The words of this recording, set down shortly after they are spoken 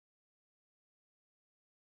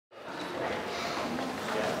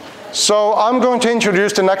So I'm going to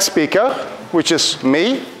introduce the next speaker, which is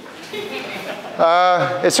me.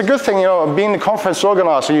 It's a good thing, being the conference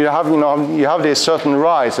organizer, you have these certain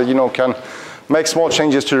rights that, can make small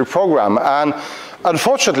changes to the program. And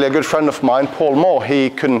unfortunately, a good friend of mine, Paul Moore, he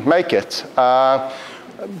couldn't make it.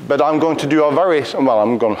 But I'm going to do a very, well,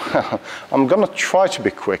 I'm going to try to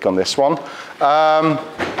be quick on this one,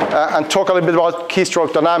 and talk a little bit about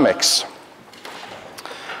keystroke dynamics.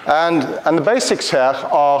 And the basics here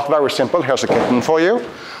are very simple. Here's a kitten for you.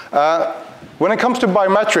 When it comes to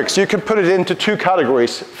biometrics, you can put it into two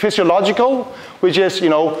categories. Physiological, which is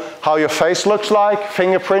how your face looks like,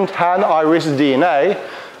 fingerprint, hand, iris, DNA.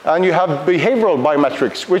 And you have behavioral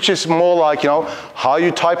biometrics, which is more like how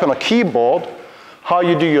you type on a keyboard, how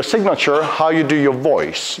you do your signature, how you do your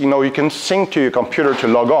voice. You can sync to your computer to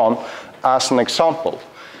log on, as an example.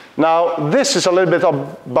 Now, this is a little bit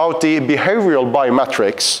about the behavioral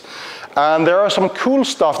biometrics. And there are some cool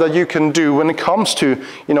stuff that you can do when it comes to,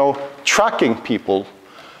 tracking people.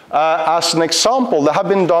 As an example, there have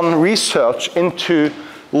been done research into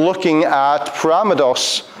looking at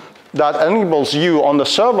parameters that enables you on the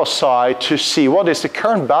server side to see what is the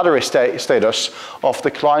current battery status of the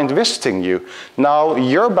client visiting you. Now,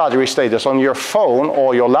 your battery status on your phone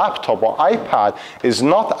or your laptop or iPad is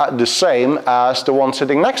not the same as the one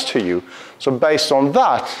sitting next to you. So based on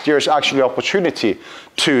that, there's actually opportunity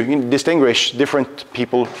to distinguish different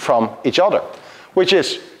people from each other, which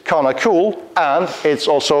is kind of cool, and it's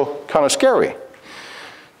also kind of scary.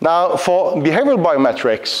 Now, for behavioral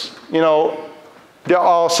biometrics, there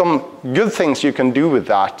are some good things you can do with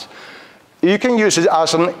that. You can use it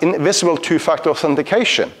as an invisible two-factor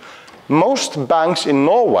authentication. Most banks in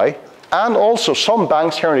Norway, and also some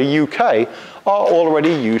banks here in the UK, are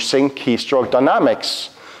already using keystroke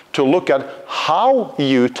dynamics to look at how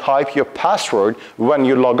you type your password when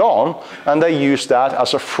you log on, and they use that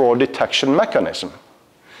as a fraud detection mechanism.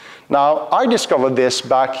 Now, I discovered this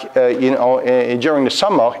back during the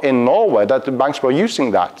summer in Norway, that the banks were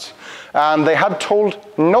using that. And they had told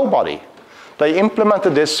nobody. They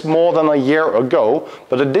implemented this more than a year ago,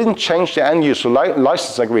 but they didn't change the end user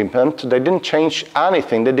license agreement. They didn't change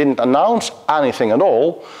anything. They didn't announce anything at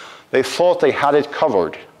all. They thought they had it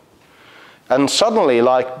covered. And suddenly,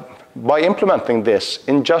 by implementing this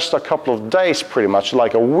in just a couple of days, pretty much,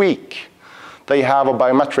 like a week, they have a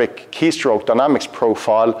biometric keystroke dynamics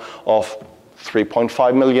profile of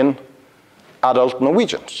 3.5 million adult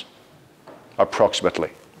Norwegians, approximately.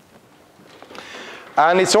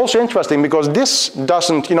 And it's also interesting because this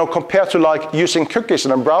doesn't, compared to using cookies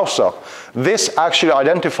in a browser, this actually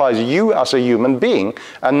identifies you as a human being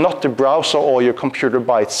and not the browser or your computer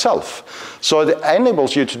by itself. So it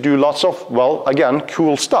enables you to do lots of, well, again,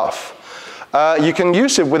 cool stuff. You can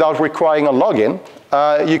use it without requiring a login.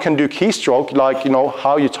 You can do keystroke,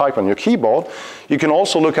 how you type on your keyboard. You can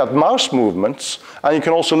also look at mouse movements, and you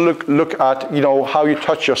can also look at, how you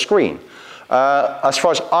touch your screen. As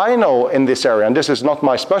far as I know in this area, and this is not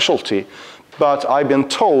my specialty, but I've been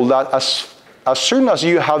told that as soon as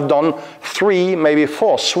you have done 3, maybe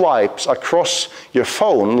 4 swipes across your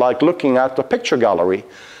phone, like looking at the picture gallery,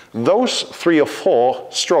 those 3 or 4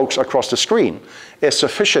 strokes across the screen is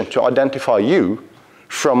sufficient to identify you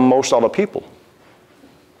from most other people,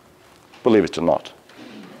 believe it or not.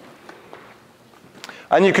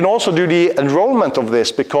 And you can also do the enrollment of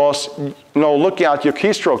this because, looking at your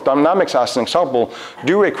keystroke dynamics as an example,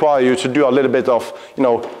 do require you to do a little bit of,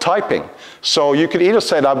 typing. So you could either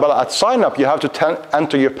say that, but at sign up, you have to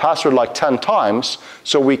enter your password 10 times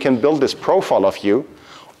so we can build this profile of you,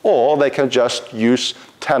 or they can just use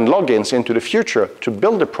 10 logins into the future to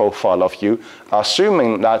build a profile of you,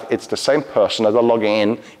 assuming that it's the same person that are logging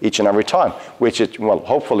in each and every time, which is, well,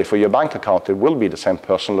 hopefully for your bank account, it will be the same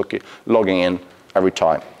person logging in every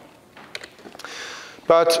time.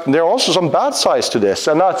 But there are also some bad sides to this,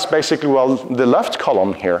 and that's basically, well, the left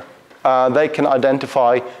column here. They can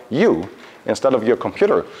identify you instead of your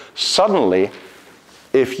computer. Suddenly,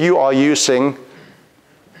 if you are using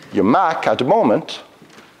your Mac at the moment,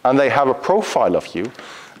 and they have a profile of you,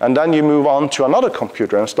 and then you move on to another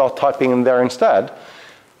computer and start typing in there instead,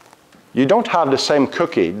 you don't have the same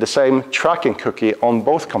cookie, the same tracking cookie on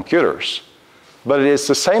both computers. But it is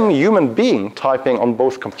the same human being typing on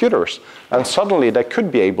both computers. And suddenly they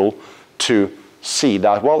could be able to see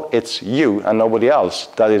that, well, it's you and nobody else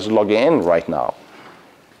that is logging in right now.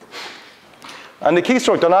 And the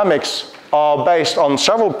keystroke dynamics are based on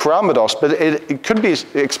several parameters, but it could be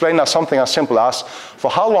explained as something as simple as, for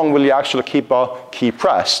how long will you actually keep a key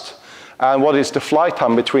pressed? And what is the flight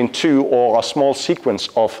time between 2 or a small sequence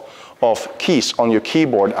of keys on your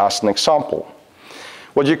keyboard as an example?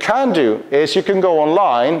 What you can do is you can go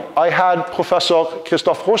online. I had Professor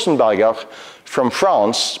Christophe Rosenberger from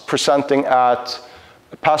France presenting at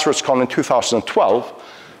PasswordsCon in 2012.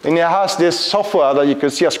 And he has this software that you can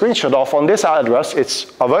see a screenshot of on this address.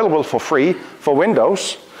 It's available for free for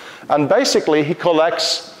Windows. And basically, he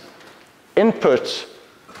collects input,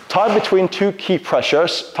 time between two key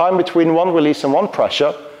pressures, time between one release and one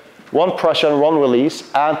pressure and one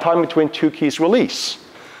release, and time between two keys release.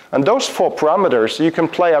 And those 4 parameters, you can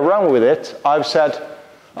play around with it. I've set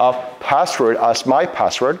a password as my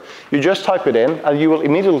password. You just type it in, and you will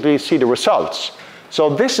immediately see the results.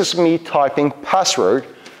 So this is me typing password,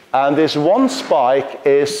 and this one spike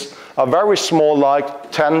is a very small,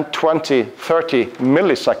 like 10, 20, 30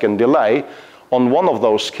 millisecond delay on one of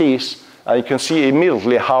those keys, and you can see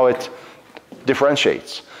immediately how it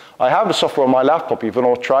differentiates. I have the software on my laptop. If you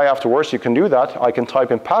want to try afterwards, you can do that. I can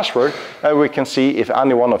type in password, and we can see if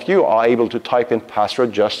any one of you are able to type in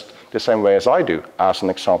password just the same way as I do, as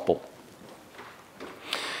an example.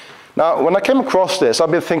 Now, when I came across this,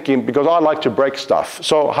 I've been thinking, because I like to break stuff,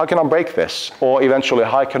 so how can I break this? Or eventually,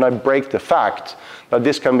 how can I break the fact that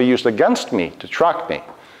this can be used against me to track me?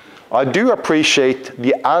 I do appreciate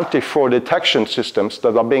the anti-fraud detection systems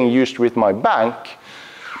that are being used with my bank,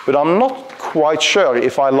 but I'm not quite sure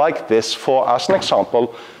if I like this for, as an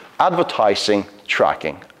example, advertising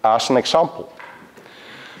tracking, as an example.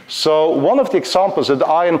 So one of the examples that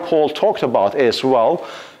I and Paul talked about is, well,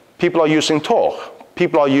 people are using Tor.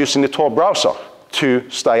 People are using the Tor browser to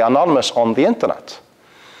stay anonymous on the internet.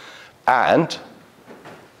 And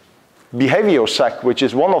BehavioSec, which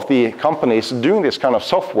is one of the companies doing this kind of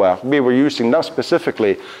software, we were using them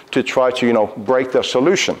specifically to try to, break their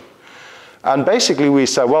solution. And basically we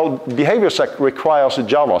said, well, BehavioSec requires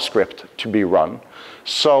JavaScript to be run.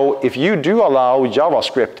 So if you do allow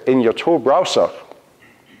JavaScript in your Tor browser,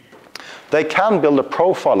 they can build a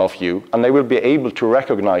profile of you, and they will be able to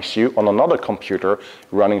recognize you on another computer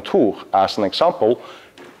running Tor, as an example,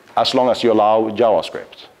 as long as you allow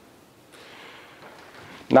JavaScript.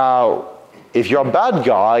 Now, if you're a bad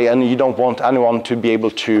guy and you don't want anyone to be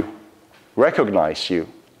able to recognize you,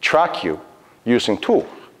 track you using Tor,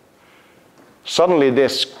 suddenly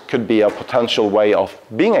this could be a potential way of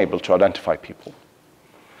being able to identify people.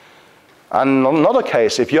 And in another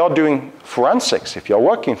case, if you're doing forensics, if you're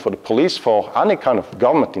working for the police, for any kind of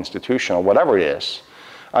government institution or whatever it is,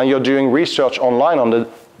 and you're doing research online on the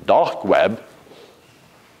dark web,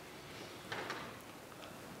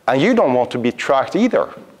 and you don't want to be tracked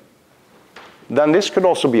either, then this could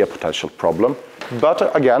also be a potential problem.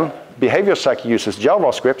 But again, BehavioSec uses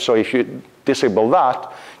JavaScript, so if you disable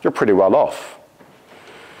that, you're pretty well off.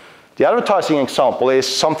 The advertising example is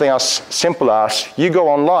something as simple as you go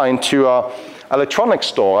online to an electronics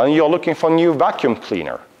store and you're looking for a new vacuum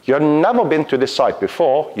cleaner. You have never been to this site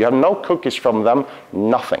before, you have no cookies from them,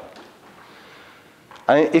 nothing.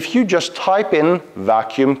 And if you just type in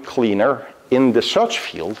vacuum cleaner in the search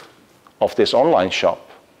field of this online shop,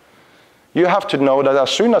 you have to know that as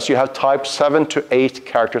soon as you have typed 7 to 8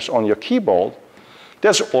 characters on your keyboard,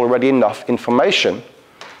 there's already enough information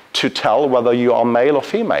to tell whether you are male or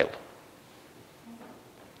female.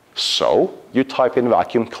 So you type in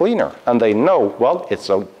vacuum cleaner, and they know, well, it's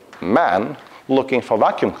a man looking for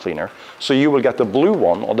vacuum cleaner, so you will get the blue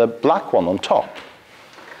one or the black one on top.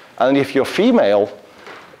 And if you're female,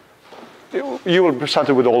 you will be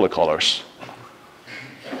presented with all the colors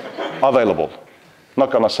available.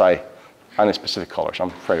 Not going to say any specific colors, I'm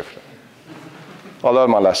afraid of it. I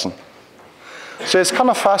learned my lesson. So it's kind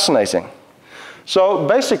of fascinating. So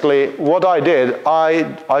basically, what I did,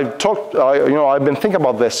 I've been thinking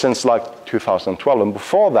about this since like 2012 and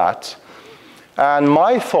before that. And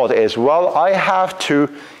my thought is, well, I have to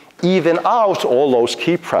even out all those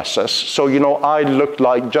key presses, so I look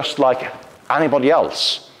like just like anybody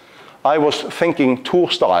else. I was thinking Tor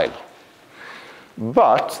style.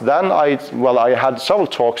 But then I had several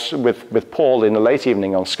talks with Paul in the late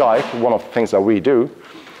evening on Skype, one of the things that we do.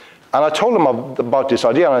 And I told him about this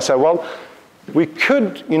idea, and I said, well, we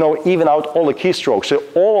could, even out all the keystrokes, so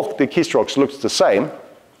all the keystrokes looks the same,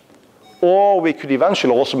 or we could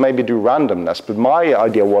eventually also maybe do randomness. But my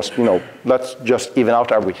idea was, let's just even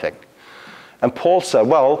out everything. And Paul said,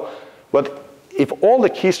 well, but if all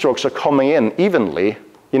the keystrokes are coming in evenly,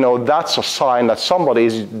 that's a sign that somebody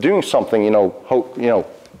is doing something,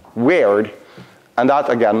 weird, and that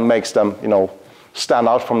again makes them, stand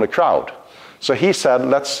out from the crowd. So he said,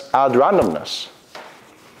 let's add randomness.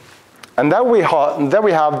 And then we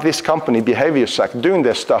have this company, BehavioSec, doing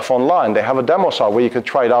this stuff online. They have a demo site where you can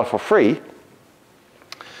try it out for free.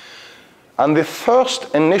 And the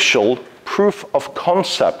first initial proof of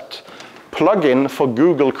concept plugin for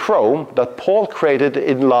Google Chrome that Paul created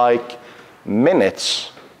in like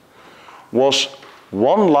minutes was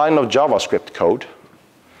one line of JavaScript code,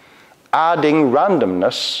 adding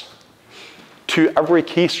randomness to every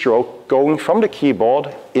keystroke going from the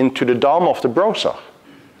keyboard into the DOM of the browser.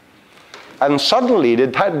 And suddenly the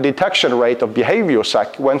detection rate of behavior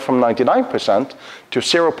sec went from 99% to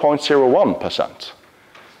 0.01%.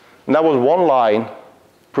 And that was one line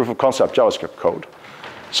proof of concept JavaScript code.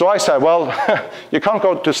 So I said, well, you can't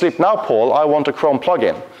go to sleep now, Paul. I want a Chrome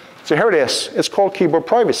plugin. So here it is. It's called Keyboard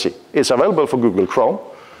Privacy. It's available for Google Chrome.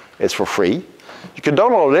 It's for free. You can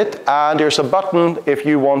download it, and there's a button if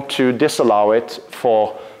you want to disallow it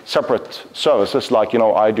for separate services, like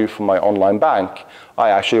I do for my online bank.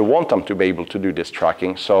 I actually want them to be able to do this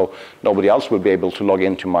tracking, so nobody else will be able to log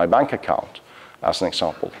into my bank account, as an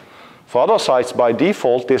example. For other sites, by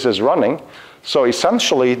default, this is running. So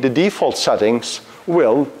essentially, the default settings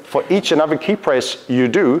will, for each and every key press you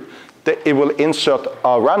do, it will insert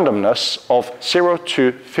a randomness of 0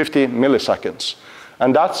 to 50 milliseconds.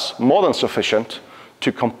 And that's more than sufficient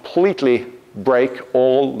to completely break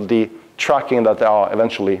all the tracking that they are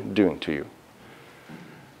eventually doing to you.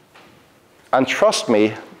 And trust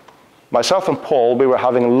me, myself and Paul, we were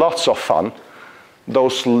having lots of fun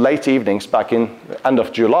those late evenings back in end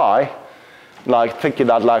of July, like thinking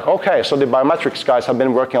that okay, so the biometrics guys have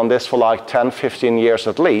been working on this for like 10, 15 years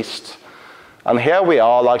at least. And here we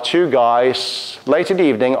are, like two guys, late in the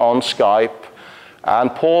evening on Skype,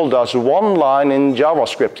 and Paul does one line in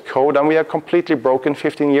JavaScript code, and we have completely broken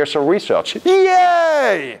 15 years of research.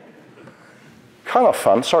 Yay! Kind of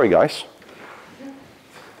fun, sorry guys.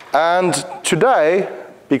 And today,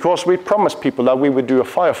 because we promised people that we would do a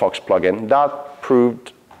Firefox plugin, that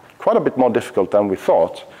proved quite a bit more difficult than we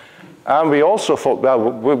thought. And we also thought, well,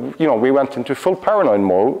 we went into full paranoid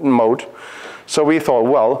mode. So we thought,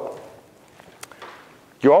 well,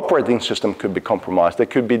 your operating system could be compromised. They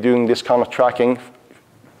could be doing this kind of tracking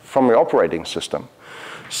from your operating system.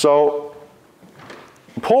 So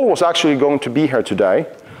Paul was actually going to be here today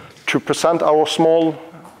to present our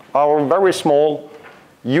very small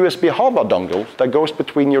USB hardware dongle that goes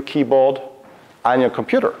between your keyboard and your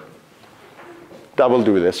computer. That will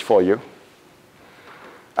do this for you.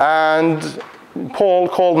 And Paul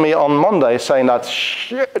called me on Monday saying that,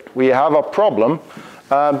 shit, we have a problem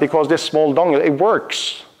because this small dongle, it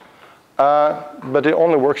works. But it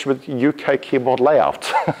only works with UK keyboard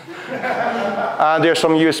layout. And there's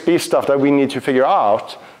some USB stuff that we need to figure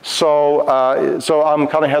out. So I'm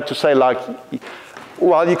kind of here to say,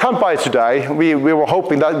 well, you can't buy it today. We were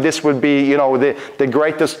hoping that this would be, the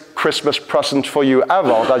greatest Christmas present for you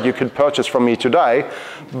ever that you could purchase from me today.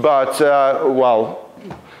 But, well,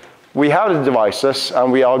 we have the devices,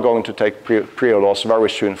 and we are going to take pre-orders very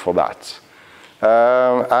soon for that.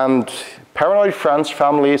 And paranoid friends,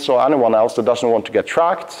 families, or anyone else that doesn't want to get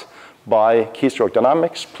tracked by Keystroke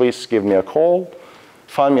Dynamics, please give me a call.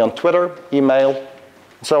 Find me on Twitter, email,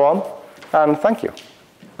 and so on. And thank you.